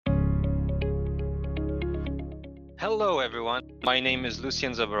Hello, everyone. My name is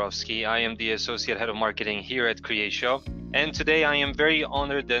Lucian Zaborowski. I am the Associate Head of Marketing here at Creatio. And today I am very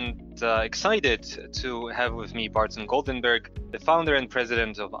honored and excited to have with me Barton Goldenberg, the founder and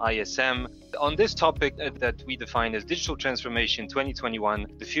president of ISM, on this topic that we define as Digital Transformation 2021,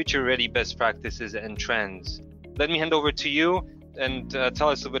 the future-ready best practices and trends. Let me hand over to you and tell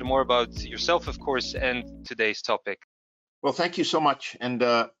us a bit more about yourself, of course, and today's topic. Well, thank you so much, and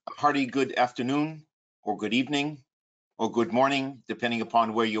a hearty good afternoon or good evening or good morning, depending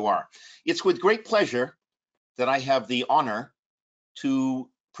upon where you are. It's with great pleasure that I have the honor to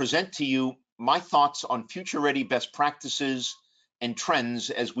present to you my thoughts on future-ready best practices and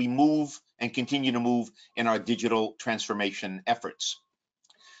trends as we move and continue to move in our digital transformation efforts.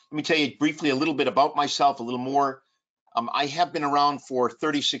 Let me tell you briefly a little bit about myself, a little more. I have been around for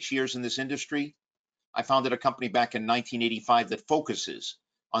 36 years in this industry. I founded a company back in 1985 that focuses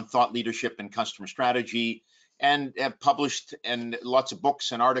on thought leadership and customer strategy, and have published lots of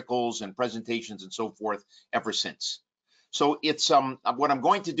books and articles and presentations and so forth ever since. So it's what I'm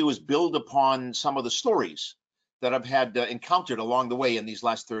going to do is build upon some of the stories that I've had encountered along the way in these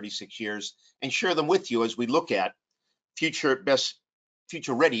last 36 years and share them with you as we look at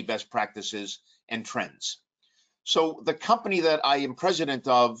future-ready best practices and trends. So the company that I am president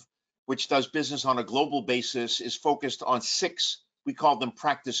of, which does business on a global basis, is focused on 6, we call them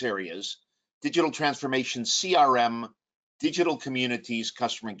practice areas: digital transformation, CRM, digital communities,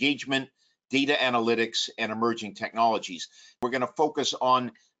 customer engagement, data analytics, and emerging technologies. We're going to focus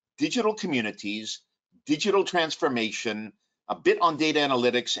on digital communities, digital transformation, a bit on data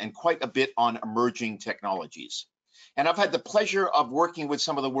analytics, and quite a bit on emerging technologies. And I've had the pleasure of working with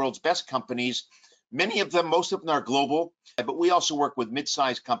some of the world's best companies. Many of them, most of them are global, but we also work with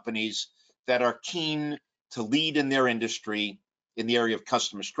mid-sized companies that are keen to lead in their industry in the area of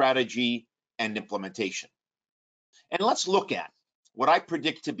customer strategy and implementation. And let's look at what I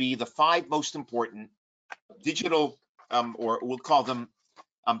predict to be the 5 most important digital, or we'll call them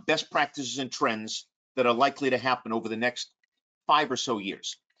best practices and trends that are likely to happen over the next 5 or so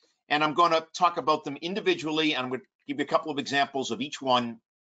years. And I'm going to talk about them individually, and I'm going to give you a couple of examples of each one.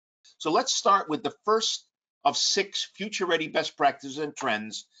 So let's start with the first of 6 future-ready best practices and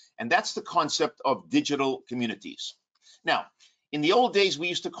trends, and that's the concept of digital communities. Now, in the old days, we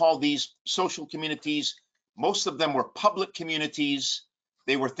used to call these social communities. Most of them were public communities.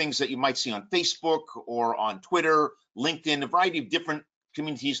 They were things that you might see on Facebook or on Twitter, LinkedIn, a variety of different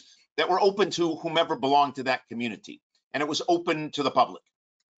communities that were open to whomever belonged to that community, and it was open to the public.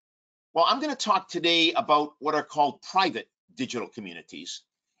 Well, I'm going to talk today about what are called private digital communities,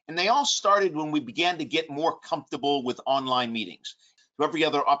 and they all started when we began to get more comfortable with online meetings. So every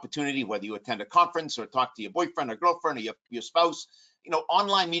other opportunity, whether you attend a conference or talk to your boyfriend or girlfriend or your spouse,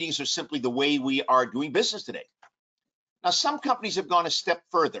 online meetings are simply the way we are doing business today. Now, some companies have gone a step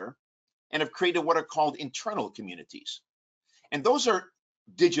further and have created what are called internal communities. And those are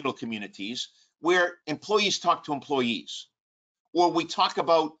digital communities where employees talk to employees, or we talk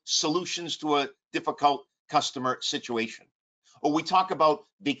about solutions to a difficult customer situation, or we talk about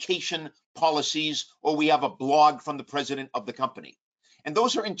vacation policies, or we have a blog from the president of the company. And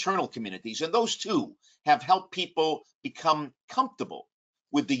those are internal communities, and those too have helped people become comfortable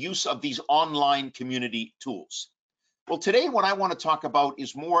with the use of these online community tools. Well, today what I want to talk about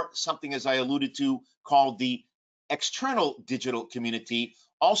is more something, as I alluded to, called the external digital community,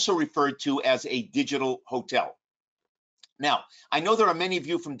 also referred to as a digital hotel. Now, I know there are many of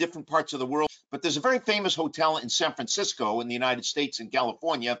you from different parts of the world, but there's a very famous hotel in San Francisco in the United States, in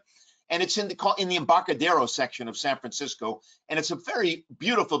California, and it's in the Embarcadero section of San Francisco, and it's a very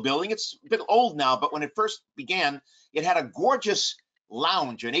beautiful building. It's a bit old now, but when it first began, it had a gorgeous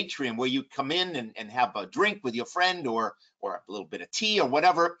lounge, an atrium, where you come in and have a drink with your friend or a little bit of tea or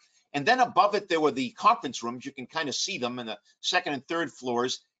whatever. And then above it, there were the conference rooms. You can kind of see them in the 2nd and 3rd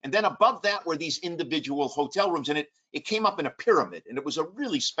floors. And then above that were these individual hotel rooms, and it came up in a pyramid, and it was a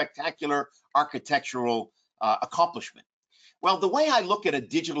really spectacular architectural accomplishment. Well, the way I look at a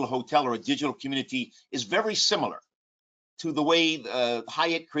digital hotel or a digital community is very similar to the way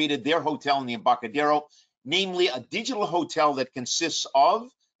Hyatt created their hotel in the Embarcadero, namely a digital hotel that consists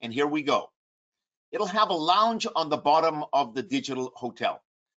of, and here we go, it'll have a lounge on the bottom of the digital hotel.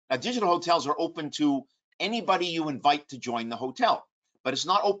 Now, digital hotels are open to anybody you invite to join the hotel, but it's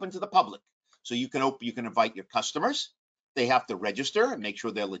not open to the public. So you can invite your customers. They have to register and make sure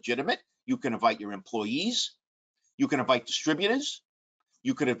they're legitimate. You can invite your employees. You can invite distributors.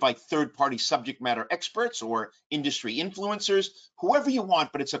 You can invite third-party subject matter experts or industry influencers, whoever you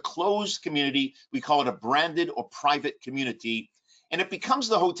want, but it's a closed community. We call it a branded or private community. And it becomes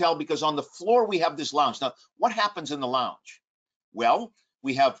the hotel because on the floor we have this lounge. Now, what happens in the lounge? Well,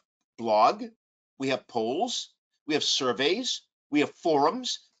 we have blog, we have polls, we have surveys, we have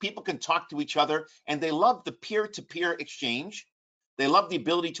forums. People can talk to each other, and they love the peer-to-peer exchange. They love the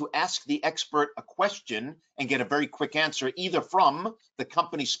ability to ask the expert a question and get a very quick answer, either from the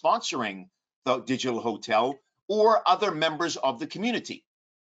company sponsoring the digital hotel or other members of the community.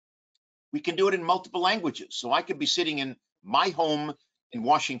 We can do it in multiple languages. So I could be sitting in my home in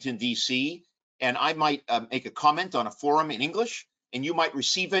Washington, D.C., and I might make a comment on a forum in English, and you might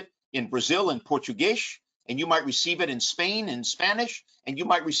receive it in Brazil in Portuguese, and you might receive it in Spain in Spanish, and you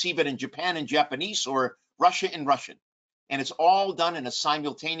might receive it in Japan in Japanese, or Russia in Russian. And it's all done in a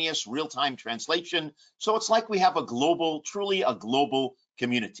simultaneous real-time translation. So it's like we have a global, truly a global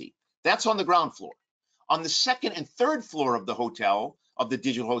community. That's on the ground floor. On the second and third floor of the hotel, of the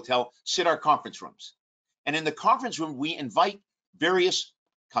digital hotel, sit our conference rooms. And in the conference room, we invite various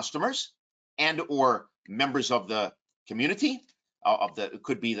customers and or members of the community, it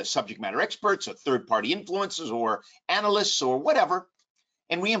could be the subject matter experts or third-party influencers or analysts or whatever.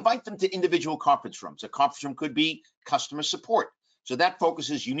 And we invite them to individual conference rooms. A conference room could be customer support. So that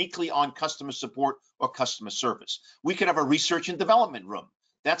focuses uniquely on customer support or customer service. We could have a research and development room.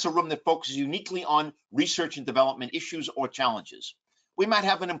 That's a room that focuses uniquely on research and development issues or challenges. We might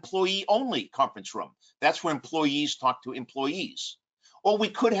have an employee-only conference room. That's where employees talk to employees. Or we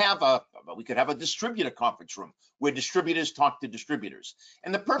could have a distributor conference room where distributors talk to distributors.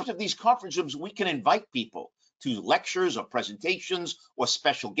 And the purpose of these conference rooms, we can invite people to lectures or presentations or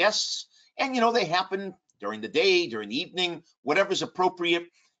special guests. And they happen during the day, during the evening, whatever's appropriate.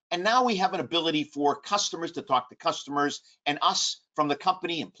 And now we have an ability for customers to talk to customers, and us from the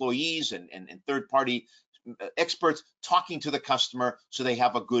company, employees and third-party experts talking to the customer so they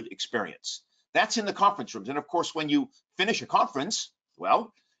have a good experience. That's in the conference rooms. And of course, when you finish a conference,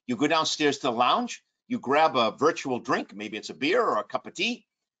 well, you go downstairs to the lounge, you grab a virtual drink, maybe it's a beer or a cup of tea,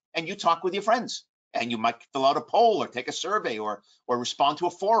 and you talk with your friends. And you might fill out a poll or take a survey or respond to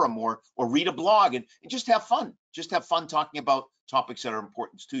a forum or read a blog and just have fun. Just have fun talking about topics that are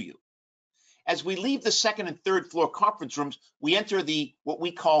important to you. As we leave the second and third floor conference rooms, we enter what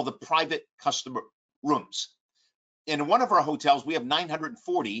we call the private customer rooms. In one of our hotels, we have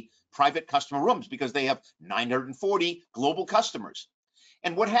 940 private customer rooms because they have 940 global customers.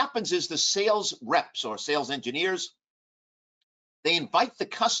 And what happens is the sales reps or sales engineers, they invite the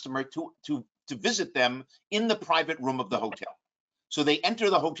customer to visit them in the private room of the hotel. So they enter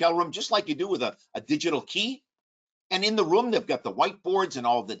the hotel room just like you do with a digital key. And in the room, they've got the whiteboards and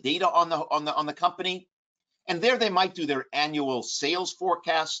all the data on the company. And there they might do their annual sales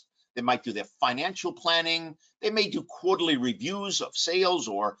forecast. They might do their financial planning. They may do quarterly reviews of sales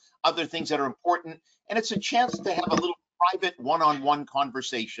or other things that are important. And it's a chance to have a little private one-on-one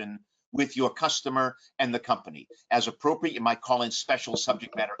conversation with your customer and the company. As appropriate, you might call in special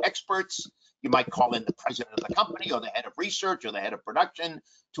subject matter experts. You might call in the president of the company or the head of research or the head of production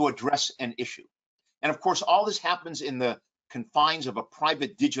to address an issue. And of course, all this happens in the confines of a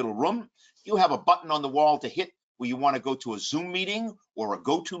private digital room. You have a button on the wall to hit where you want to go to a Zoom meeting or a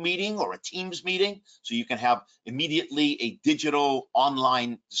GoTo meeting or a Teams meeting. So you can have immediately a digital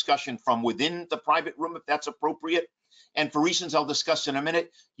online discussion from within the private room if that's appropriate. And for reasons I'll discuss in a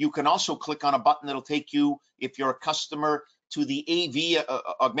minute, you can also click on a button that'll take you, if you're a customer, to the AV,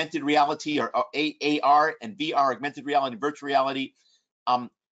 augmented reality, or AR and VR, augmented reality, virtual reality,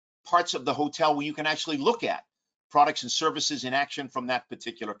 parts of the hotel where you can actually look at products and services in action from that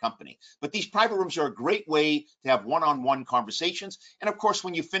particular company. But these private rooms are a great way to have one-on-one conversations. And of course,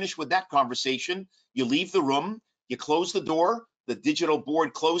 when you finish with that conversation, you leave the room, you close the door, the digital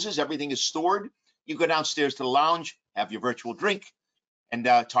board closes, everything is stored. You go downstairs to the lounge, have your virtual drink, and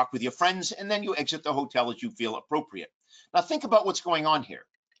talk with your friends, and then you exit the hotel as you feel appropriate. Now think about what's going on here.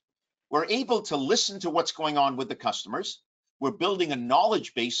 We're able to listen to what's going on with the customers. We're building a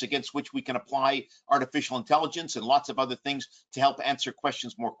knowledge base against which we can apply artificial intelligence and lots of other things to help answer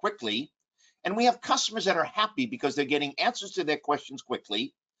questions more quickly. And we have customers that are happy because they're getting answers to their questions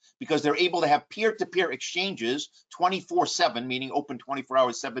quickly, because they're able to have peer-to-peer exchanges 24/7, meaning open 24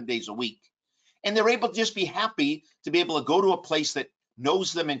 hours, 7 days a week. And they're able to just be happy to be able to go to a place that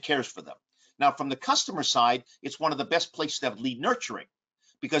knows them and cares for them. Now, from the customer side, it's one of the best places to have lead nurturing,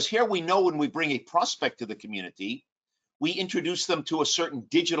 because here we know when we bring a prospect to the community, we introduce them to a certain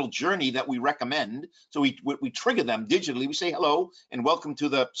digital journey that we recommend. So we trigger them digitally. We say, hello, and welcome to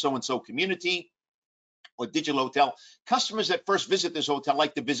the so-and-so community or digital hotel. Customers that first visit this hotel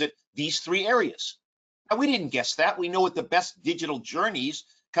like to visit these 3 areas. Now, we didn't guess that. We know what the best digital journeys,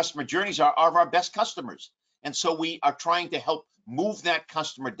 customer journeys are of our best customers. And so we are trying to help move that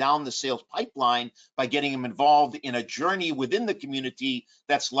customer down the sales pipeline by getting them involved in a journey within the community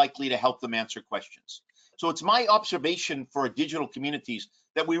that's likely to help them answer questions. So it's my observation for digital communities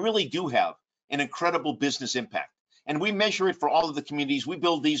that we really do have an incredible business impact. And we measure it for all of the communities. We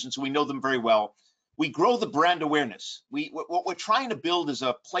build these, and so we know them very well. We grow the brand awareness. What we're trying to build is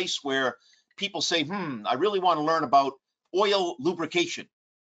a place where people say, I really want to learn about oil lubrication.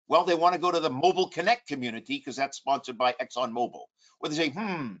 Well, they want to go to the Mobile Connect community because that's sponsored by ExxonMobil. Or they say,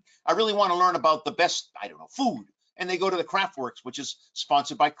 I really want to learn about the best, I don't know, food. And they go to the Craftworks, which is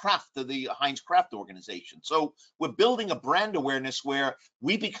sponsored by Kraft, the Heinz Kraft organization. So we're building a brand awareness where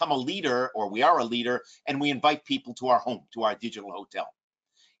we become a leader, or we are a leader, and we invite people to our home, to our digital hotel.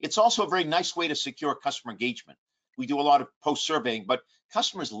 It's also a very nice way to secure customer engagement. We do a lot of post-surveying, but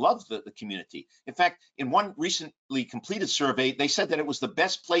customers love the community. In fact, in one recently completed survey, they said that it was the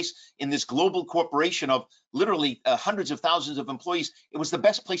best place in this global corporation of literally hundreds of thousands of employees. It was the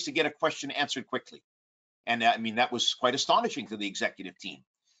best place to get a question answered quickly. And I mean, that was quite astonishing to the executive team.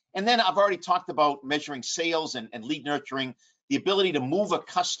 And then I've already talked about measuring sales and lead nurturing, the ability to move a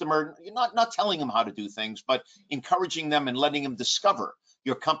customer, not telling them how to do things, but encouraging them and letting them discover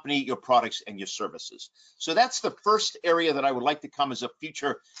your company, your products, and your services. So that's the first area that I would like to come as a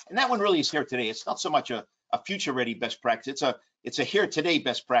future, and that one really is here today. It's not so much a future-ready best practice. It's a here today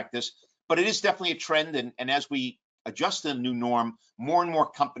best practice, but it is definitely a trend. And as we adjust to the new norm, more and more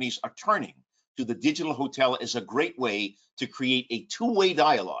companies are turning to the digital hotel as a great way to create a two-way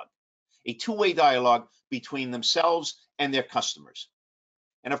dialogue between themselves and their customers.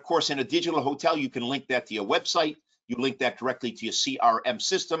 And of course, in a digital hotel, you can link that to your website. You link that directly to your CRM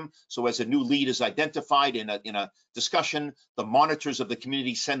system. So as a new lead is identified in a discussion, the monitors of the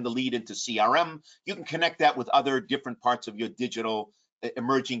community send the lead into CRM. You can connect that with other different parts of your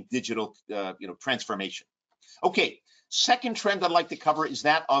emerging digital transformation. Okay, second trend I'd like to cover is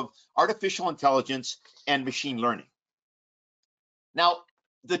that of artificial intelligence and machine learning. Now,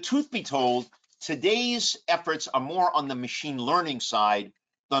 the truth be told, today's efforts are more on the machine learning side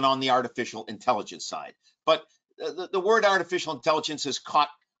than on the artificial intelligence side. But the word artificial intelligence has caught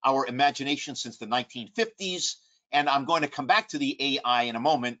our imagination since the 1950s, and I'm going to come back to the AI in a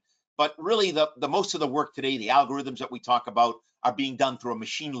moment, but really the most of the work today, the algorithms that we talk about, are being done through a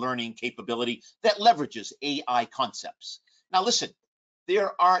machine learning capability that leverages AI concepts. Now listen,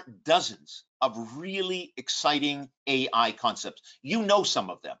 there are dozens of really exciting AI concepts. You know some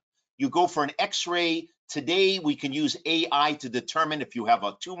of them. You go for an X-ray. Today, we can use AI to determine if you have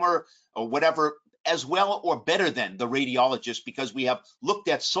a tumor or whatever, as well or better than the radiologist, because we have looked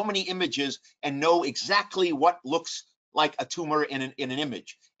at so many images and know exactly what looks like a tumor in an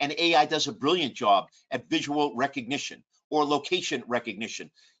image. And AI does a brilliant job at visual recognition or location recognition.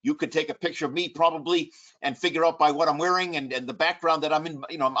 You could take a picture of me probably and figure out by what I'm wearing and the background that I'm in,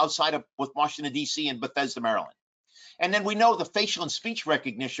 I'm outside of with Washington, D.C. and Bethesda, Maryland. And then we know the facial and speech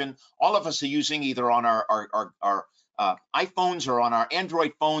recognition, all of us are using either on our iPhones or on our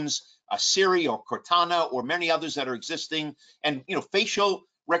Android phones, Siri or Cortana or many others that are existing. And facial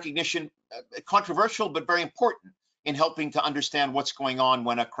recognition, controversial but very important in helping to understand what's going on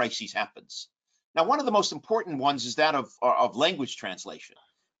when a crisis happens. Now, one of the most important ones is that of language translation.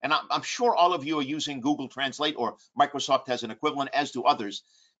 And I'm sure all of you are using Google Translate, or Microsoft has an equivalent, as do others.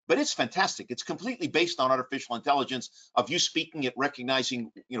 But it's fantastic. It's completely based on artificial intelligence of you speaking it,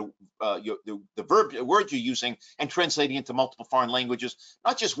 recognizing the words you're using and translating into multiple foreign languages,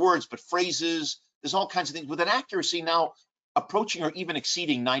 not just words, but phrases. There's all kinds of things with an accuracy now approaching or even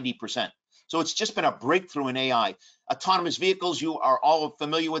exceeding 90%. So it's just been a breakthrough in AI. Autonomous vehicles, you are all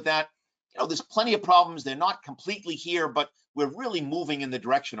familiar with that. There's plenty of problems. They're not completely here, but we're really moving in the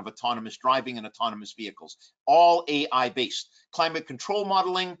direction of autonomous driving and autonomous vehicles, all AI based. Climate control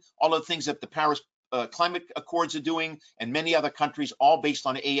modeling, all of the things that the Paris Climate Accords are doing, and many other countries, all based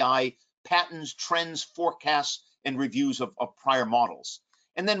on AI, patterns, trends, forecasts, and reviews of prior models.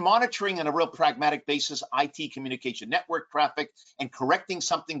 And then monitoring on a real pragmatic basis, IT communication network traffic, and correcting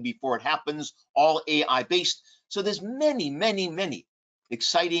something before it happens, all AI based. So there's many, many, many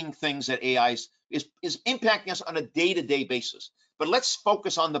exciting things that AI is impacting us on a day-to-day basis. But let's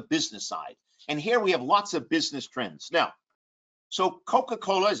focus on the business side. And here we have lots of business trends. Now, so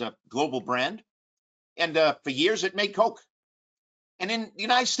Coca-Cola is a global brand, and for years it made Coke. And in the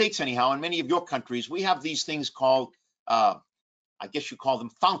United States, anyhow, in many of your countries, we have these things called, I guess you call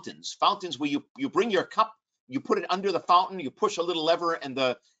them fountains. Fountains where you bring your cup, you put it under the fountain, you push a little lever, and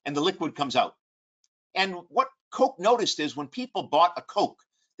the liquid comes out. And what Coke noticed is when people bought a Coke,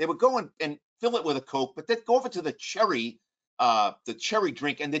 they would go and fill it with a Coke, but they'd go over to the cherry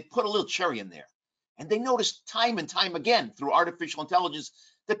drink and they'd put a little cherry in there. And they noticed time and time again through artificial intelligence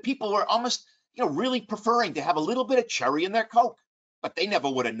that people were almost, really preferring to have a little bit of cherry in their Coke. But they never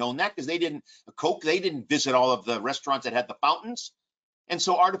would have known that because they didn't visit all of the restaurants that had the fountains. And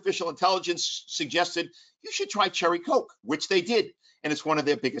so artificial intelligence suggested you should try cherry Coke, which they did. And it's one of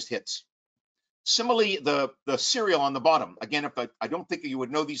their biggest hits. Similarly, the cereal on the bottom. Again, I don't think you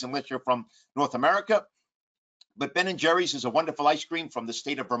would know these unless you're from North America, but Ben & Jerry's is a wonderful ice cream from the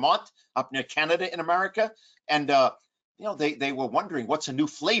state of Vermont, up near Canada in America. And, they were wondering what's a new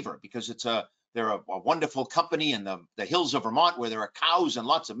flavor because they're a wonderful company in the hills of Vermont where there are cows and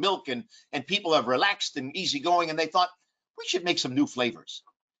lots of milk and people are relaxed and easygoing. And they thought, we should make some new flavors.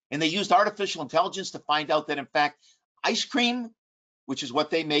 And they used artificial intelligence to find out that, in fact, ice cream, which is what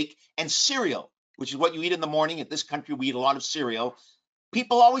they make, and cereal, which is what you eat in the morning. In this country, we eat a lot of cereal.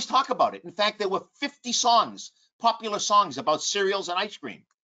 People always talk about it. In fact, there were 50 popular songs about cereals and ice cream.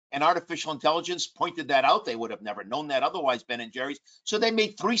 And artificial intelligence pointed that out. They would have never known that otherwise, Ben & Jerry's. So they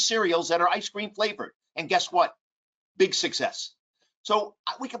made 3 cereals that are ice cream flavored. And guess what? Big success. So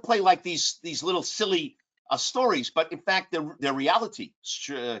we can play like these little silly stories, but in fact, they're reality.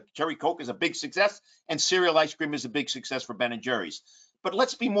 Cherry Coke is a big success, and cereal ice cream is a big success for Ben & Jerry's. But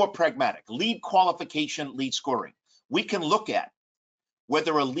let's be more pragmatic. Lead qualification, lead scoring. We can look at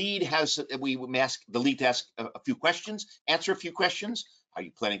whether a lead we ask the lead to ask a few questions, answer a few questions. Are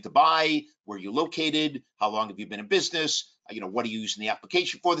you planning to buy? Where are you located? How long have you been in business? What are you using the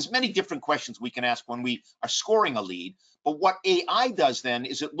application for? There's many different questions we can ask when we are scoring a lead. But what AI does then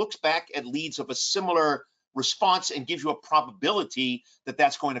is it looks back at leads of a similar response and gives you a probability that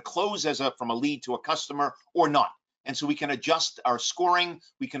that's going to close from a lead to a customer or not. And so we can adjust our scoring,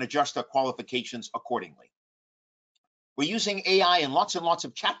 we can adjust our qualifications accordingly. We're using AI in lots and lots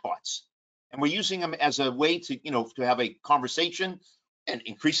of chatbots, and we're using them as a way to, to have a conversation, and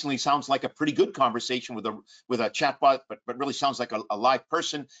increasingly sounds like a pretty good conversation with a chatbot, but really sounds like a live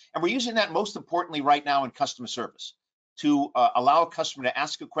person. And we're using that most importantly right now in customer service to allow a customer to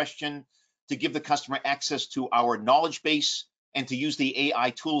ask a question, to give the customer access to our knowledge base, and to use the AI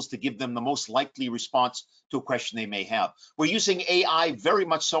tools to give them the most likely response to a question they may have. We're using AI very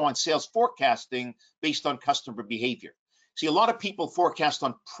much so on sales forecasting based on customer behavior. See, a lot of people forecast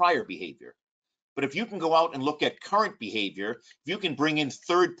on prior behavior, but if you can go out and look at current behavior, if you can bring in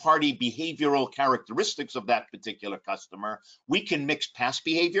third-party behavioral characteristics of that particular customer, we can mix past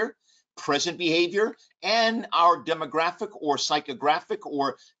behavior, present behavior, and our demographic or psychographic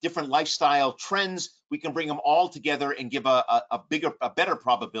or different lifestyle trends. We can bring them all together and give a better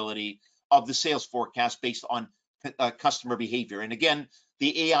probability of the sales forecast based on customer behavior. And again,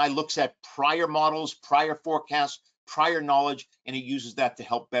 the AI looks at prior models, prior forecasts, prior knowledge, and it uses that to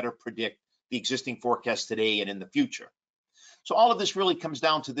help better predict the existing forecast today and in the future. So all of this really comes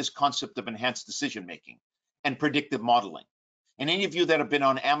down to this concept of enhanced decision making and predictive modeling. And any of you that have been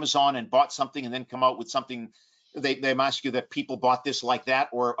on Amazon and bought something and then come out with something, they might ask you that people bought this like that,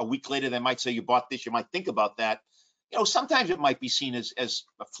 or a week later they might say you bought this, you might think about that. Sometimes it might be seen as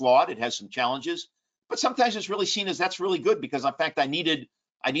flawed, it has some challenges, but sometimes it's really seen as that's really good because in fact I needed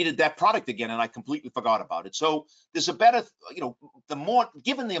that product again and I completely forgot about it. So there's a better,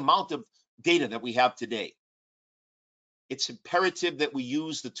 given the amount of data that we have today, it's imperative that we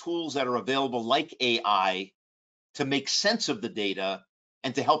use the tools that are available like AI to make sense of the data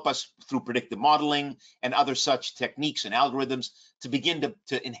and to help us through predictive modeling and other such techniques and algorithms to begin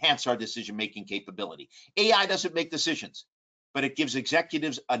to enhance our decision-making capability. AI doesn't make decisions, but it gives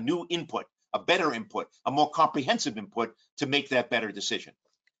executives a new input, a better input, a more comprehensive input to make that better decision.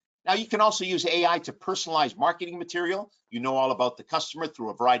 Now, you can also use AI to personalize marketing material. You know all about the customer through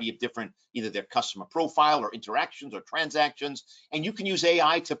a variety of different, either their customer profile or interactions or transactions. And you can use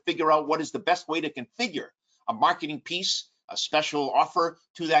AI to figure out what is the best way to configure a marketing piece, a special offer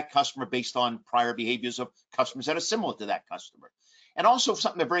to that customer based on prior behaviors of customers that are similar to that customer. And also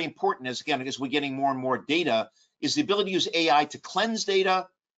something that's very important is, again, as we're getting more and more data, is the ability to use AI to cleanse data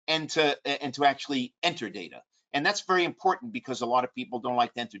and to actually enter data. And that's very important because a lot of people don't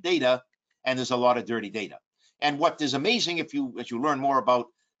like to enter data, and there's a lot of dirty data. And what is amazing, as you learn more about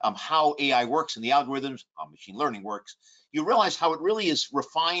how AI works and the algorithms, how machine learning works, you realize how it really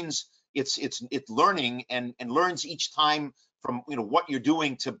refines its learning and learns each time from what you're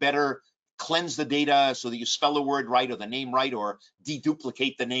doing to better cleanse the data so that you spell the word right or the name right or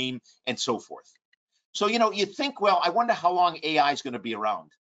deduplicate the name and so forth. So you think, well, I wonder how long AI is going to be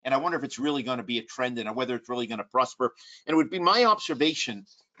around. And I wonder if it's really going to be a trend and whether it's really going to prosper. And it would be my observation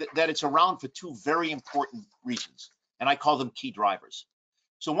that it's around for 2 very important reasons. And I call them key drivers.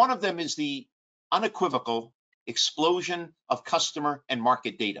 So one of them is the unequivocal explosion of customer and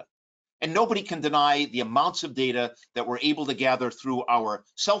market data. And nobody can deny the amounts of data that we're able to gather through our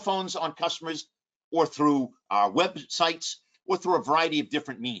cell phones on customers, or through our websites, or through a variety of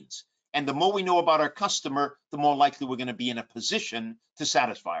different means. And the more we know about our customer, the more likely we're going to be in a position to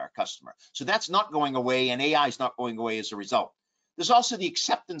satisfy our customer. So that's not going away, and AI is not going away as a result. There's also the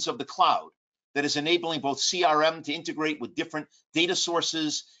acceptance of the cloud that is enabling both CRM to integrate with different data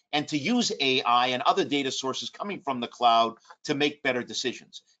sources and to use AI and other data sources coming from the cloud to make better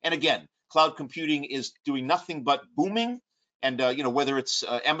decisions. And again, cloud computing is doing nothing but booming. And whether it's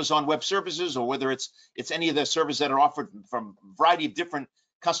Amazon Web Services, or whether it's any of the services that are offered from a variety of different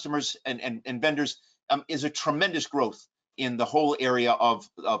customers and vendors, is a tremendous growth in the whole area of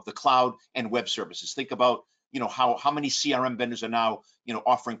the cloud and web services. Think about how many CRM vendors are now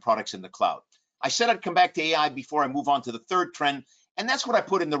offering products in the cloud. I said I'd come back to AI before I move on to the third trend, and that's what I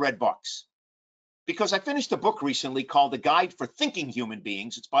put in the red box. Because I finished a book recently called The Guide for Thinking Human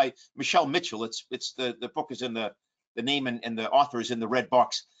Beings. It's by Michelle Mitchell. It's the book is in the name, and the author is in the red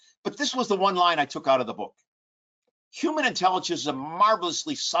box. But this was the one line I took out of the book. Human intelligence is a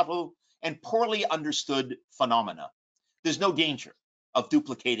marvelously subtle and poorly understood phenomena. There's no danger of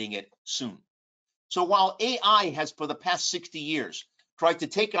duplicating it soon. So while AI has for the past 60 years tried to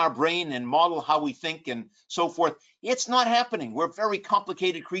take our brain and model how we think and so forth, it's not happening. We're very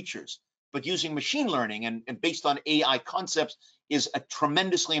complicated creatures, but using machine learning and based on AI concepts is a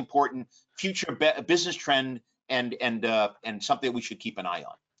tremendously important future business trend, and something we should keep an eye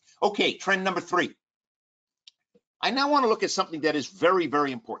on. Okay, trend number 3. I now want to look at something that is very,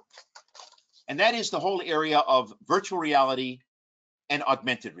 very important, and that is the whole area of virtual reality and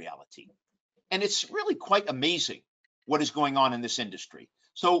augmented reality. And it's really quite amazing what is going on in this industry.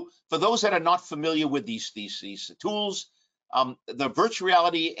 So for those that are not familiar with these tools, the virtual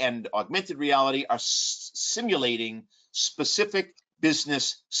reality and augmented reality are simulating specific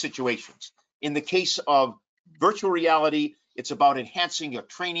business situations. In the case of virtual reality, it's about enhancing your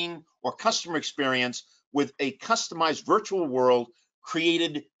training or customer experience with a customized virtual world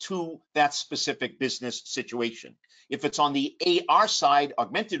created to that specific business situation. If it's on the AR side,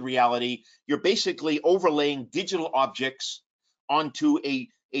 augmented reality, you're basically overlaying digital objects onto a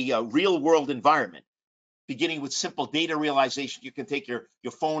real world environment. Beginning with simple data realization, you can take your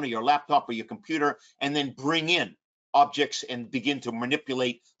phone or your laptop or your computer and then bring in objects and begin to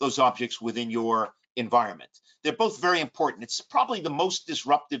manipulate those objects within your environment. They're both very important. It's probably the most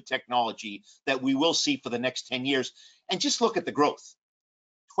disruptive technology that we will see for the next 10 years. And just look at the growth.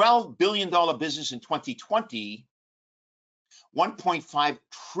 $12 billion business in 2020, $1.5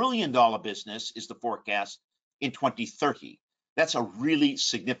 trillion business is the forecast in 2030. That's a really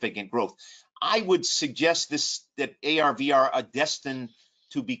significant growth. I would suggest that AR, VR are destined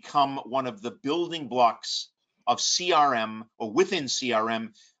to become one of the building blocks of CRM, or within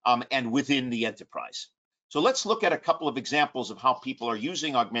CRM, and within the enterprise. So let's look at a couple of examples of how people are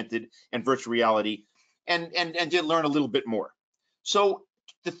using augmented and virtual reality and to learn a little bit more. So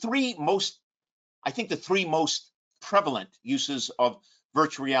the three most prevalent uses of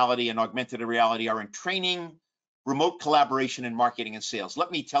virtual reality and augmented reality are in training, remote collaboration, and marketing and sales.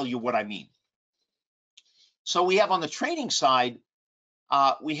 Let me tell you what I mean. So we have on the training side,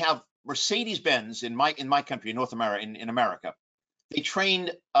 we have Mercedes-Benz in my country, in North America, in America. They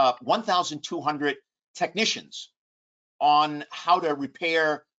trained 1,200 technicians on how to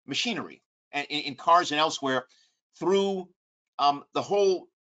repair machinery in cars and elsewhere through the whole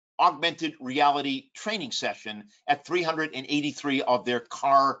augmented reality training session at 383 of their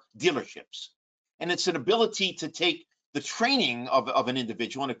car dealerships. And it's an ability to take the training of an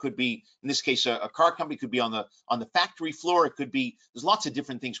individual, and it could be, in this case, a car company, could be on the factory floor, it could be, there's lots of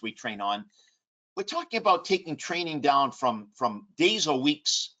different things we train on. We're talking about taking training down from days or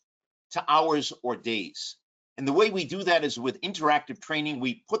weeks to hours or days. And the way we do that is with interactive training.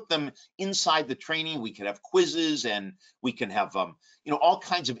 We put them inside the training. We can have quizzes, and we can have all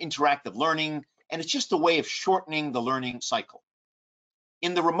kinds of interactive learning, and it's just a way of shortening the learning cycle.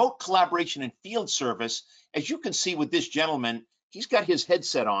 In the remote collaboration and field service, as you can see with this gentleman, he's got his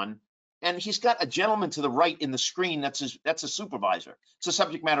headset on, and he's got a gentleman to the right in the screen that's a supervisor. It's a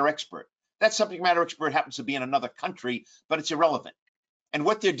subject matter expert. That subject matter expert happens to be in another country, but it's irrelevant. And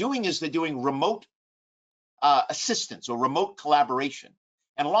what they're doing is they're doing remote assistance or remote collaboration.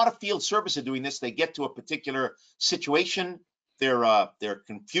 And a lot of field service are doing this. They get to a particular situation, they're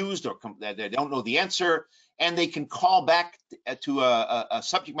confused, or they don't know the answer, and they can call back to a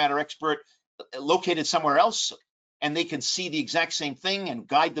subject matter expert located somewhere else, and they can see the exact same thing and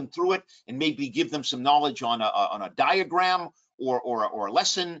guide them through it, and maybe give them some knowledge on a diagram or a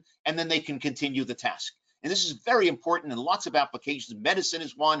lesson, and then they can continue the task. And this is very important in lots of applications. Medicine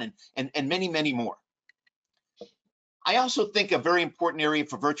is one, and many, many more. I also think a very important area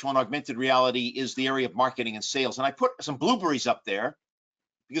for virtual and augmented reality is the area of marketing and sales. And I put some blueberries up there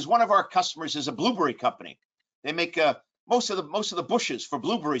because one of our customers is a blueberry company. They make most of the bushes for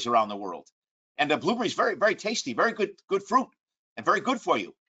blueberries around the world. And blueberries, very, very tasty, very good fruit, and very good for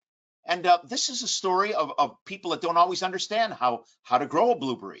you. And this is a story of people that don't always understand how to grow a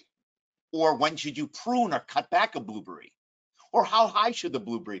blueberry, or when should you prune or cut back a blueberry, or how high should the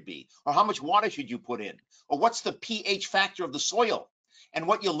blueberry be, or how much water should you put in, or what's the pH factor of the soil. And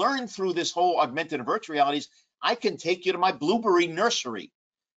what you learn through this whole augmented and virtual reality is I can take you to my blueberry nursery,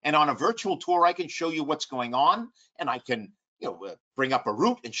 and on a virtual tour I can show you what's going on, and I can bring up a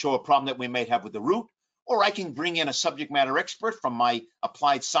root and show a problem that we might have with the root, or I can bring in a subject matter expert from my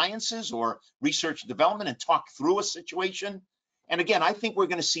applied sciences or research and development and talk through a situation. And again, I think we're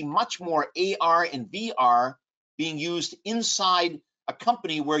going to see much more AR and VR being used inside a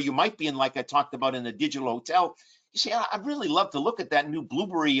company where you might be in, like I talked about, in a digital hotel. You see, I'd really love to look at that new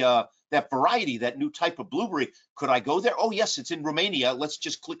blueberry, that variety, that new type of blueberry. Could I go there? Oh, yes, it's in Romania. Let's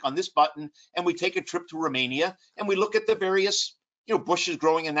just click on this button and we take a trip to Romania and we look at the various bushes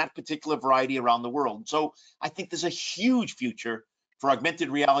growing in that particular variety around the world. So I think there's a huge future for augmented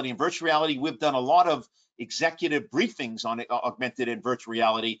reality and virtual reality. We've done a lot of executive briefings on augmented and virtual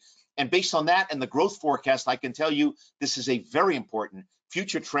reality. And based on that and the growth forecast, I can tell you this is a very important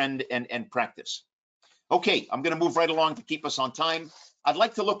future trend and practice. Okay, I'm going to move right along to keep us on time. I'd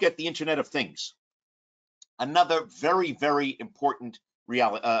like to look at the Internet of Things, another very, very important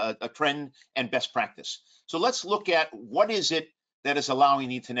a trend and best practice. So let's look at what is it that is allowing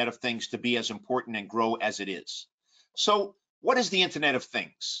the Internet of Things to be as important and grow as it is. So what is the Internet of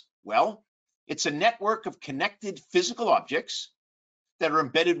Things? Well, it's a network of connected physical objects that are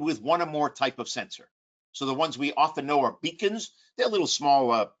embedded with one or more type of sensor. So the ones we often know are beacons. They're little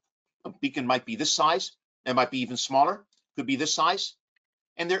small, a beacon might be this size, it might be even smaller, could be this size.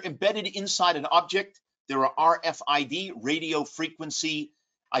 And they're embedded inside an object. There are RFID, radio frequency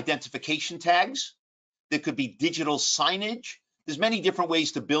identification tags. There could be digital signage. There's many different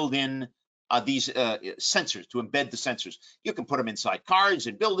ways to build in these sensors, to embed the sensors. You can put them inside cars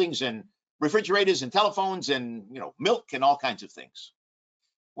and buildings and refrigerators and telephones and milk and all kinds of things.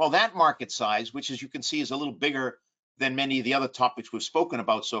 Well, that market size, which as you can see is a little bigger than many of the other topics we've spoken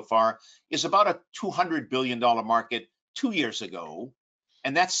about so far, is about a $200 billion market 2 years ago.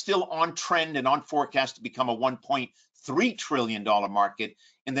 And that's still on trend and on forecast to become a $1.3 trillion market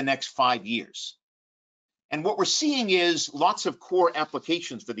in the next 5 years. And what we're seeing is lots of core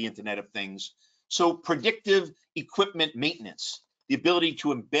applications for the Internet of Things. So predictive equipment maintenance, the ability to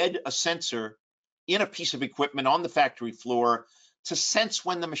embed a sensor in a piece of equipment on the factory floor to sense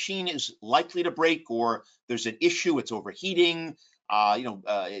when the machine is likely to break or there's an issue, it's overheating,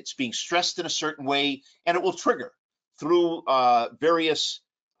 it's being stressed in a certain way, and it will trigger through various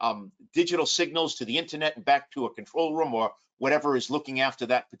digital signals to the internet and back to a control room or whatever is looking after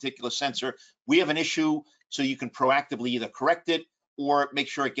that particular sensor. We have an issue, so you can proactively either correct it or make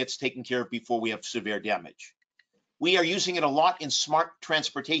sure it gets taken care of before we have severe damage. We are using it a lot in smart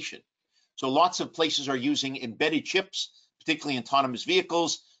transportation. So lots of places are using embedded chips, particularly in autonomous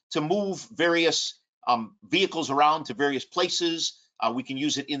vehicles, to move various vehicles around to various places. We can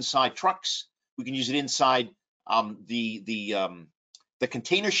use it inside trucks. We can use it inside the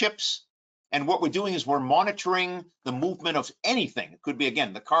container ships. And what we're doing is we're monitoring the movement of anything. It could be,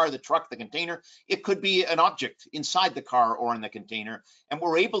 again, the car, the truck, the container. It could be an object inside the car or in the container. And what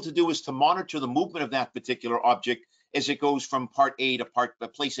we're able to do is to monitor the movement of that particular object as it goes from part A to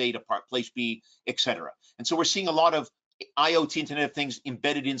place A to place B, etc. And so we're seeing a lot of IoT, Internet of Things,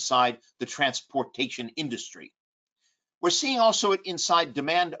 embedded inside the transportation industry. We're seeing also it inside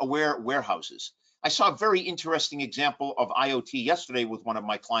demand-aware warehouses. I saw a very interesting example of IoT yesterday with one of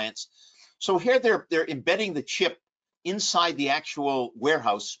my clients. So here they're embedding the chip inside the actual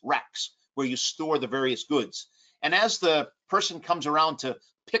warehouse racks where you store the various goods. And as the person comes around to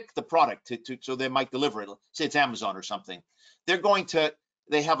pick the product so they might deliver it, say it's Amazon or something,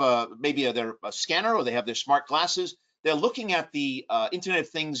 they have maybe a scanner or they have their smart glasses. They're looking at the Internet of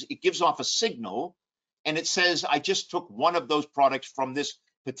Things. It gives off a signal and it says, I just took one of those products from this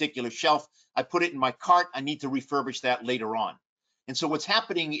particular shelf. I put it in my cart. I need to refurbish that later on. And so what's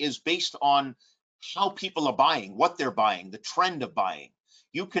happening is based on how people are buying, what they're buying, the trend of buying.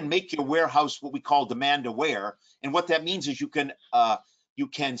 You can make your warehouse what we call demand aware. And what that means is you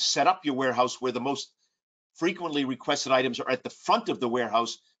can set up your warehouse where the most frequently requested items are at the front of the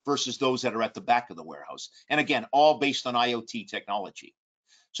warehouse versus those that are at the back of the warehouse. And again, all based on IoT technology.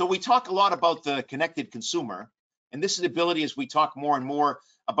 So we talk a lot about the connected consumer, and this is the ability as we talk more and more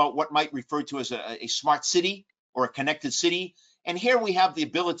about what might refer to as a smart city or a connected city. And here we have the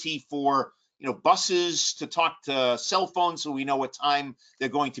ability for buses to talk to cell phones, so we know what time they're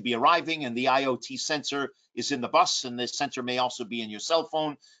going to be arriving, and the IoT sensor is in the bus, and this sensor may also be in your cell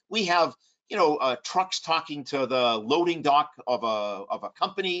phone. We have trucks talking to the loading dock of a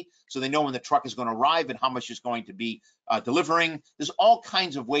company, so they know when the truck is going to arrive and how much is going to be delivering. There's all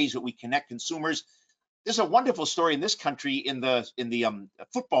kinds of ways that we connect consumers. There's a wonderful story in this country in the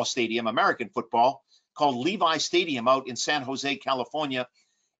football stadium, American football, called Levi Stadium out in San Jose, California.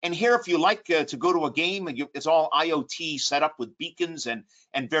 And here, if you like to go to a game, it's all IoT set up with beacons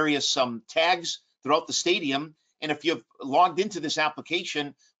and various tags throughout the stadium. And if you've logged into this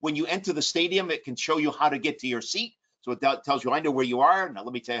application, when you enter the stadium, it can show you how to get to your seat. So it tells you, I know where you are. Now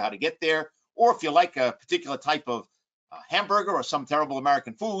let me tell you how to get there. Or if you like a particular type of hamburger or some terrible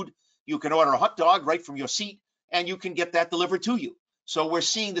American food, you can order a hot dog right from your seat, and you can get that delivered to you. So we're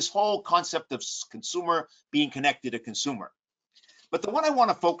seeing this whole concept of consumer being connected to consumer. But the one I want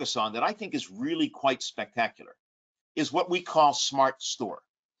to focus on that I think is really quite spectacular is what we call Smart Store.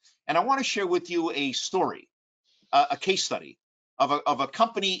 And I want to share with you a story, a case study of a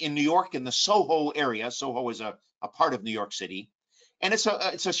company in New York in the Soho area. Soho is a part of New York City. And it's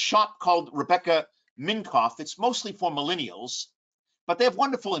a shop called Rebecca Minkoff. It's mostly for millennials, but they have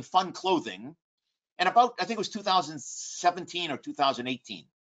wonderful and fun clothing. And about, I think it was 2017 or 2018,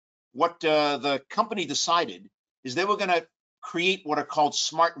 what the company decided is they were going to create what are called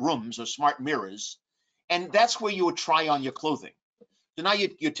smart rooms or smart mirrors. And that's where you would try on your clothing. So now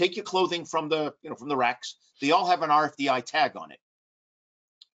you take your clothing from the racks. They all have an RFID tag on it.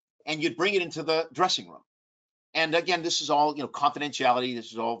 And you'd bring it into the dressing room. And again, this is all, confidentiality.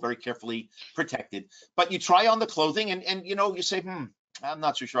 This is all very carefully protected. But you try on the clothing and you say, I'm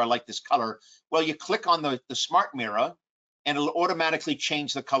not so sure I like this color. Well, you click on the smart mirror and it'll automatically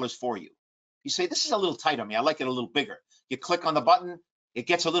change the colors for you. You say, this is a little tight on me. I like it a little bigger. You click on the button, it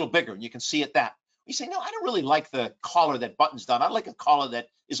gets a little bigger and you can see it that. You say, no, I don't really like the collar that button's done. I like a collar that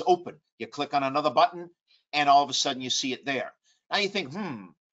is open. You click on another button and all of a sudden you see it there. Now you think,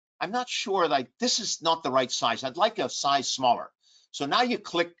 I'm not sure, like this is not the right size. I'd like a size smaller. So now you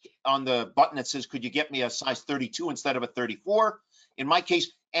click on the button that says, could you get me a size 32 instead of a 34? In my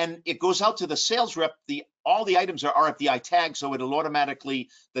case, and it goes out to the sales rep. All the items are RFID tagged, so it'll automatically,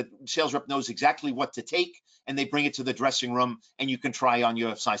 the sales rep knows exactly what to take, and they bring it to the dressing room, and you can try on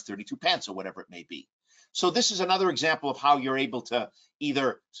your size 32 pants or whatever it may be. So this is another example of how you're able to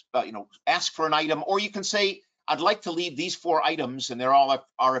either, ask for an item, or you can say, I'd like to leave these 4 items, and they're all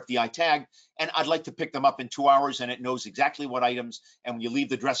RFID tagged, and I'd like to pick them up in 2 hours, and it knows exactly what items. And when you leave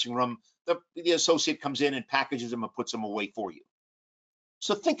the dressing room, the associate comes in and packages them and puts them away for you.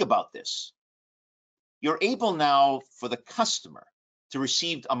 So think about this. You're able now for the customer to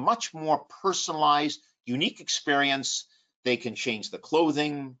receive a much more personalized, unique experience. They can change the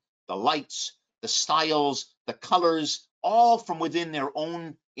clothing, the lights, the styles, the colors, all from within their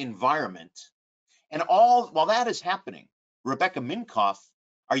own environment. And all while that is happening, Rebecca Minkoff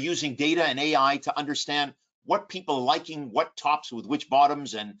are using data and AI to understand what people are liking, what tops with which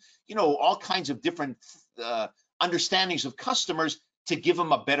bottoms, and all kinds of different understandings of customers to give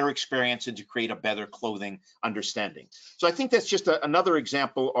them a better experience and to create a better clothing understanding. So I think that's just another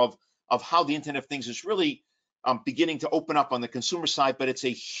example of how the Internet of Things is really beginning to open up on the consumer side, but it's a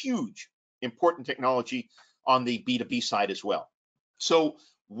huge, important technology on the B2B side as well. So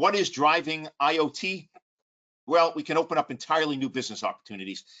what is driving IoT? Well, we can open up entirely new business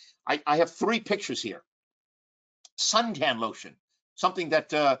opportunities. I have 3 pictures here. Suntan lotion, something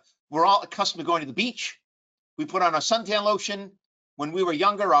that we're all accustomed to going to the beach. We put on a suntan lotion. When we were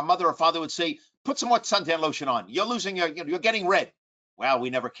younger, our mother or father would say, put some more suntan lotion on. You're losing you're getting red. Well,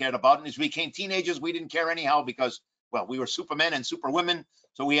 we never cared about it. And as we became teenagers, we didn't care anyhow because, well, we were supermen and superwomen,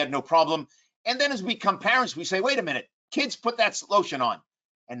 so we had no problem. And then as we become parents, we say, wait a minute, kids, put that lotion on.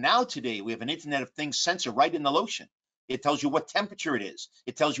 And now today we have an Internet of Things sensor right in the lotion. It tells you what temperature it is.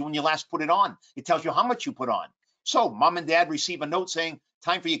 It tells you when you last put it on. It tells you how much you put on. So mom and dad receive a note saying,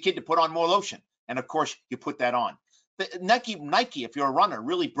 time for your kid to put on more lotion. And of course, you put that on. Nike, if you're a runner,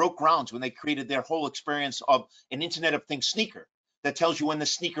 really broke grounds when they created their whole experience of an Internet of Things sneaker that tells you when the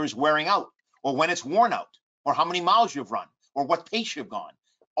sneaker is wearing out, or when it's worn out, or how many miles you've run, or what pace you've gone.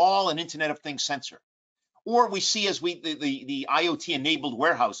 All an Internet of Things sensor. Or we see as the IoT enabled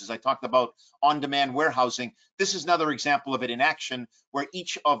warehouses, I talked about on-demand warehousing. This is another example of it in action, where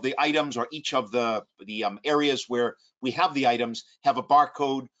each of the items or each of the areas where we have the items have a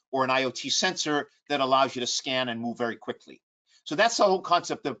barcode or an IoT sensor that allows you to scan and move very quickly. So that's the whole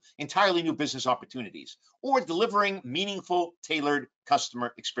concept of entirely new business opportunities, or delivering meaningful, tailored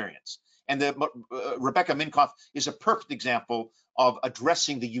customer experience. And Rebecca Minkoff is a perfect example of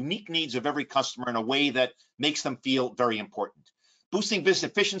addressing the unique needs of every customer in a way that makes them feel very important. Boosting business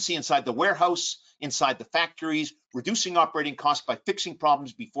efficiency inside the warehouse, inside the factories, reducing operating costs by fixing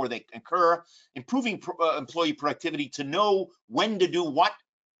problems before they occur, improving employee productivity to know when to do what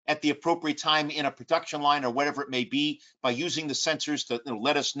at the appropriate time in a production line or whatever it may be, by using the sensors to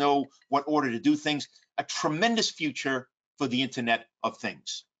let us know what order to do things. A tremendous future for the Internet of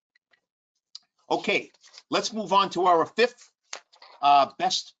Things. Okay, let's move on to our fifth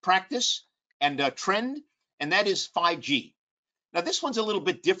best practice and trend, and that is 5G. Now, this one's a little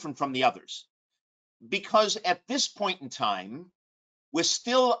bit different from the others, because at this point in time, we're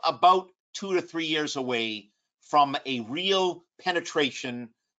still about 2 to 3 years away from a real penetration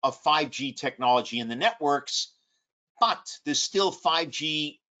of 5G technology in the networks, but there's still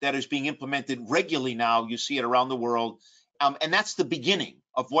 5G that is being implemented regularly now. You see it around the world, and that's the beginning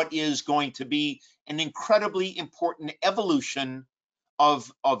of what is going to be an incredibly important evolution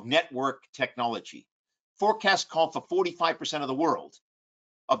of network technology. Forecasts call for 45% of the world,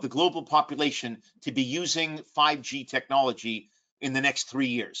 of the global population, to be using 5G technology in the next 3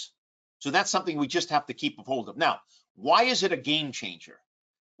 years. So that's something we just have to keep a hold of. Now, why is it a game changer?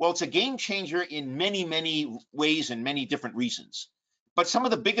 Well, it's a game changer in many, many ways and many different reasons. But some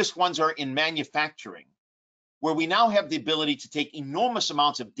of the biggest ones are in manufacturing, where we now have the ability to take enormous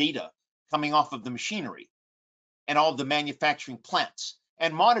amounts of data coming off of the machinery and all of the manufacturing plants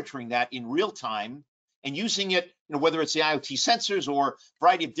and monitoring that in real time and using it, whether it's the IoT sensors or a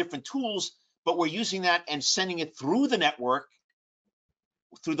variety of different tools, but we're using that and sending it through the network,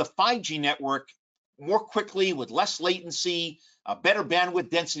 through the 5G network, more quickly with less latency, better bandwidth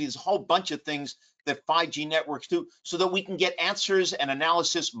density. There's a whole bunch of things that 5G networks do so that we can get answers and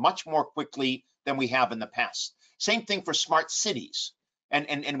analysis much more quickly than we have in the past. Same thing for smart cities.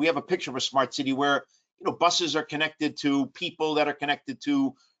 And we have a picture of a smart city where buses are connected to people that are connected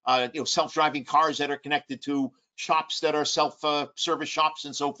to self-driving cars that are connected to shops that are self-service shops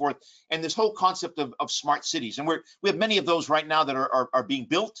and so forth. And this whole concept of smart cities. And we have many of those right now that are being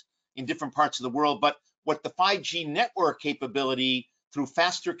built in different parts of the world. But what the 5G network capability, through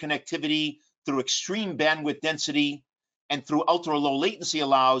faster connectivity, through extreme bandwidth density, and through ultra low latency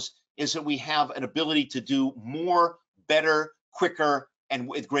allows, is that we have an ability to do more, better, quicker, and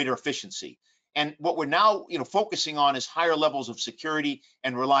with greater efficiency. And what we're now focusing on is higher levels of security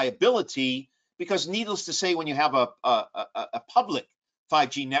and reliability, because needless to say, when you have a public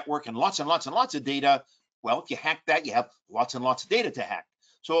 5G network and lots of data, well, if you hack that, you have lots and lots of data to hack.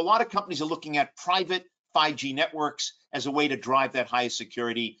 So a lot of companies are looking at private 5G networks as a way to drive that highest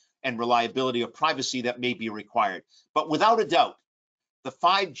security and reliability or privacy that may be required. But without a doubt, the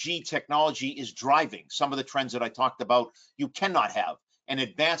 5G technology is driving some of the trends that I talked about. You cannot have an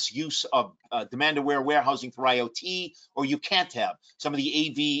advanced use of demand-aware warehousing through IoT, or you can't have some of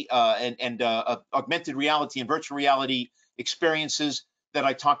the AV and augmented reality and virtual reality experiences that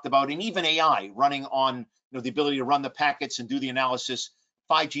I talked about, and even AI running on the ability to run the packets and do the analysis.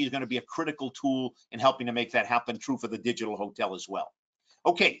 5G is going to be a critical tool in helping to make that happen. True for the digital hotel as well.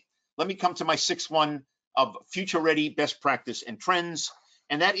 Okay, let me come to my sixth one of future-ready best practice and trends,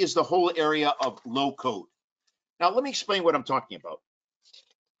 and that is the whole area of low code. Now, let me explain what I'm talking about.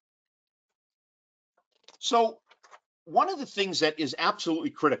 So one of the things that is absolutely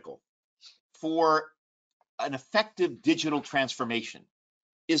critical for an effective digital transformation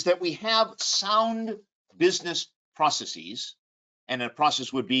is that we have sound business processes, and a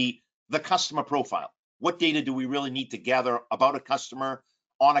process would be the customer profile. What data do we really need to gather about a customer,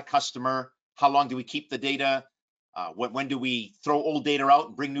 on a customer? How long do we keep the data? When do we throw old data out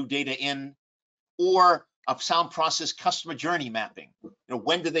and bring new data in? Or a sound process customer journey mapping.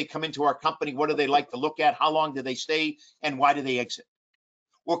 When do they come into our company? What do they like to look at? How long do they stay? And why do they exit?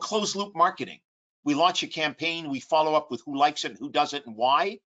 Or closed loop marketing. We launch a campaign, we follow up with who likes it, who doesn't, and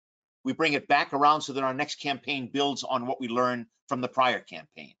why. We bring it back around so that our next campaign builds on what we learned from the prior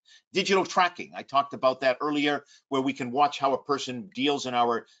campaign. Digital tracking, I talked about that earlier, where we can watch how a person deals in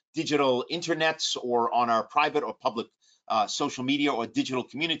our digital internets or on our private or public social media or digital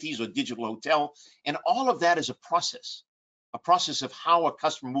communities or digital hotel. And all of that is a process of how a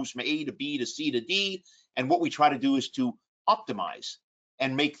customer moves from A to B to C to D. And what we try to do is to optimize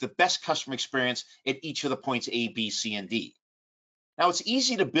and make the best customer experience at each of the points A, B, C, and D. Now, it's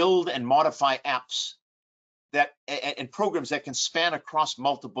easy to build and modify apps and programs that can span across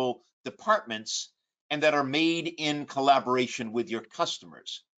multiple departments and that are made in collaboration with your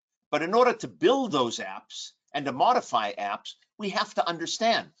customers. But in order to build those apps And to modify apps, we have to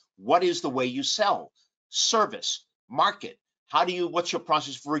understand what is the way you sell, service, market. What's your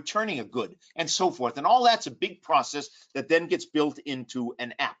process for returning a good, and so forth. And all that's a big process that then gets built into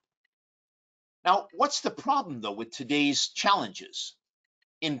an app. Now, what's the problem though with today's challenges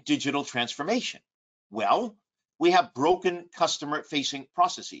in digital transformation? Well, we have broken customer facing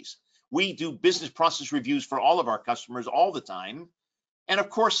processes. We do business process reviews for all of our customers all the time. And of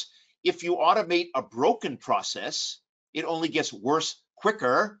course, if you automate a broken process, it only gets worse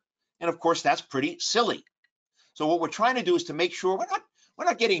quicker. And of course, that's pretty silly. So what we're trying to do is to make sure we're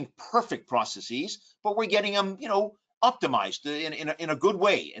not getting perfect processes, but we're getting them, optimized in a good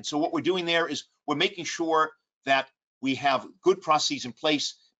way. And so what we're doing there is we're making sure that we have good processes in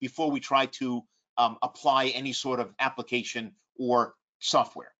place before we try to apply any sort of application or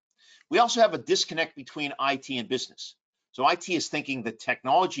software. We also have a disconnect between IT and business. So IT is thinking the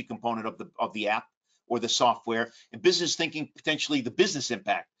technology component of the app or the software, and business thinking potentially the business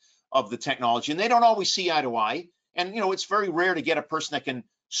impact of the technology, and they don't always see eye to eye. And it's very rare to get a person that can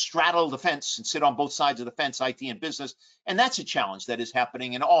straddle the fence and sit on both sides of the fence, IT and business, and that's a challenge that is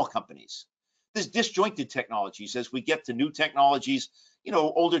happening in all companies. There's disjointed technologies. As we get to new technologies,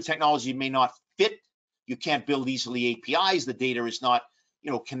 older technology may not fit. You can't build easily APIs. The data is not,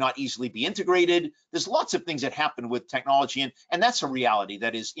 cannot easily be integrated. There's lots of things that happen with technology, and that's a reality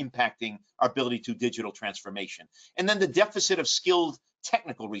that is impacting our ability to digital transformation. And then the deficit of skilled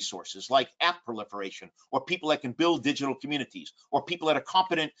technical resources like app proliferation, or people that can build digital communities, or people that are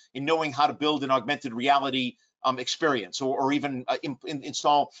competent in knowing how to build an augmented reality experience, or even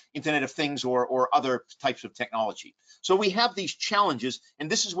install Internet of Things or other types of technology. So we have these challenges, and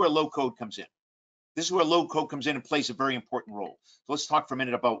this is where low code comes in. This is where low code comes in and plays a very important role. So let's talk for a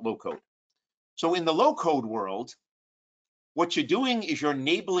minute about low code. So in the low code world, what you're doing is you're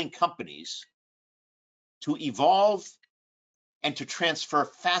enabling companies to evolve and to transfer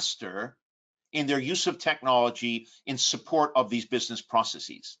faster in their use of technology in support of these business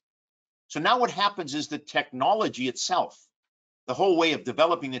processes. So now what happens is the technology itself, the whole way of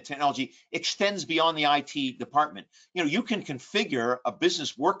developing the technology, extends beyond the IT department. You can configure a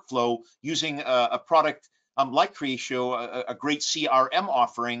business workflow using a product like Creatio, a great CRM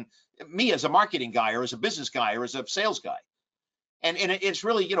offering, me as a marketing guy or as a business guy or as a sales guy. And it's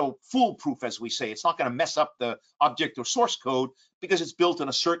really, foolproof, as we say. It's not going to mess up the object or source code because it's built in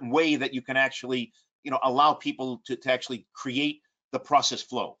a certain way that you can actually, allow people to actually create the process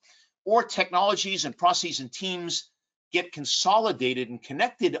flow. Or technologies and processes and teams get consolidated and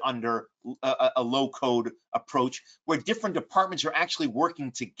connected under a low code approach where different departments are actually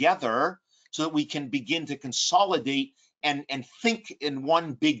working together so that we can begin to consolidate and think in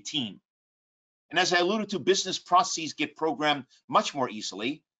one big team. And as I alluded to, business processes get programmed much more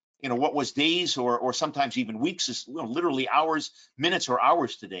easily. What was days or sometimes even weeks is literally hours, minutes or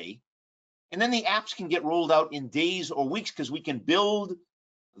hours today. And then the apps can get rolled out in days or weeks because we can build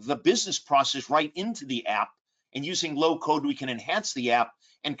the business process right into the app. And using low code, we can enhance the app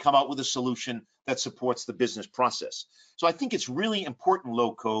and come out with a solution that supports the business process. So I think it's really important,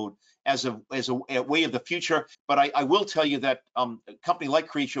 low code, as a way of the future. But I will tell you that a company like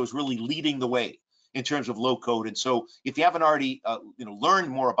Creatio is really leading the way in terms of low code. And so if you haven't already learned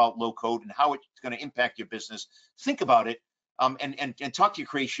more about low code and how it's going to impact your business, think about it and talk to your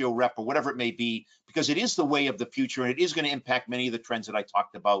Creatio rep or whatever it may be, because it is the way of the future and it is going to impact many of the trends that I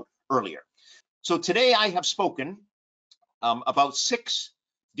talked about earlier. So today I have spoken about 6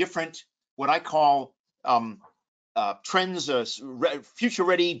 different, what I call trends,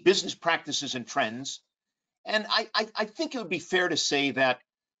 future-ready business practices and trends. And I think it would be fair to say that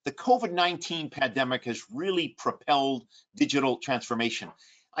the COVID-19 pandemic has really propelled digital transformation.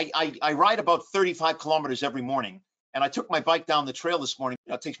 I ride about 35 kilometers every morning, and I took my bike down the trail this morning.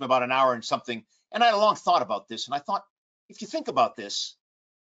 It takes me about an hour and something. And I had a long thought about this. And I thought, if you think about this,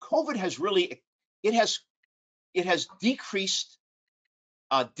 COVID has really, it has decreased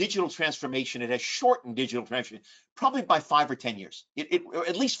digital transformation. It has shortened digital transformation probably by 5 or 10 years,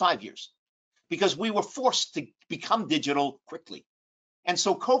 at least 5 years, because we were forced to become digital quickly. And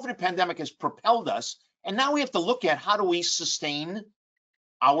so COVID pandemic has propelled us. And now we have to look at how do we sustain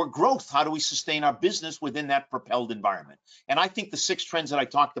our growth? How do we sustain our business within that propelled environment? And I think the 6 trends that I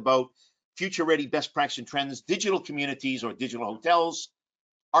talked about, future ready best practice and trends, digital communities or digital hotels,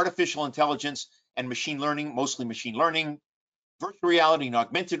 artificial intelligence and machine learning, mostly machine learning, virtual reality and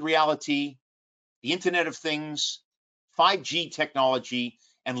augmented reality, the Internet of Things, 5G technology,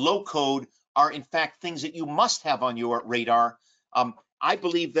 and low code are in fact things that you must have on your radar. I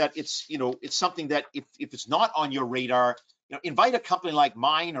believe that it's something that if it's not on your radar, invite a company like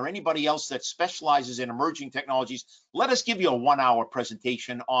mine or anybody else that specializes in emerging technologies. Let us give you a 1-hour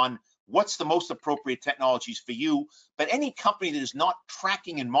presentation on what's the most appropriate technologies for you. But any company that is not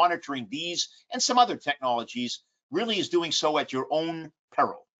tracking and monitoring these and some other technologies really is doing so at your own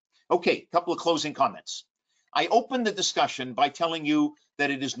peril. Okay, a couple of closing comments. I opened the discussion by telling you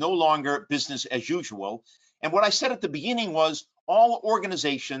that it is no longer business as usual. And what I said at the beginning was all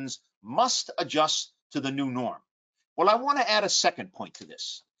organizations must adjust to the new norm. Well, I want to add a second point to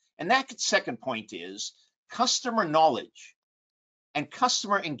this. And that second point is customer knowledge and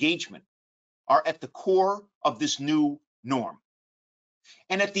customer engagement are at the core of this new norm.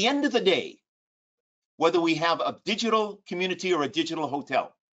 And at the end of the day, whether we have a digital community or a digital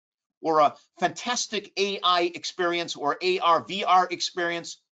hotel, or a fantastic AI experience or AR, VR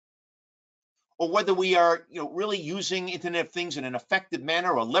experience, or whether we are really using Internet of Things in an effective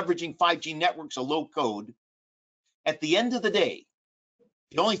manner or leveraging 5G networks or low code, at the end of the day,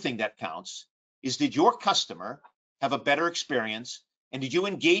 the only thing that counts is, did your customer have a better experience? And did you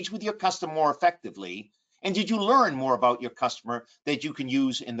engage with your customer more effectively? And did you learn more about your customer that you can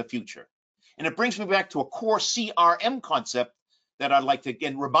use in the future? And it brings me back to a core CRM concept that I'd like to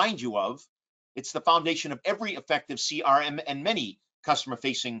again remind you of. It's the foundation of every effective CRM and many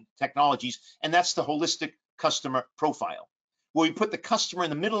customer-facing technologies, and that's the holistic customer profile, where we put the customer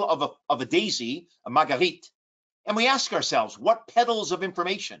in the middle of a daisy, a marguerite, and we ask ourselves, what petals of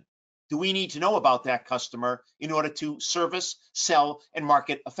information do we need to know about that customer in order to service, sell, and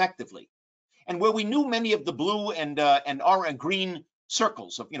market effectively? And where we knew many of the blue and green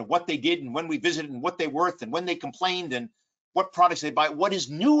circles of what they did and when we visited and what they're worth and when they complained and what products they buy, what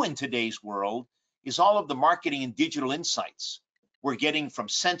is new in today's world is all of the marketing and digital insights we're getting from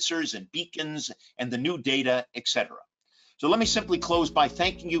sensors and beacons and the new data, etc. So let me simply close by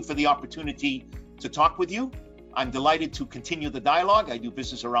thanking you for the opportunity to talk with you. I'm delighted to continue the dialogue. I do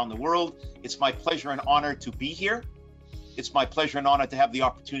business around the world. It's my pleasure and honor to be here. It's my pleasure and honor to have the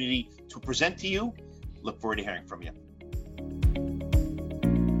opportunity to present to you. Look forward to hearing from you.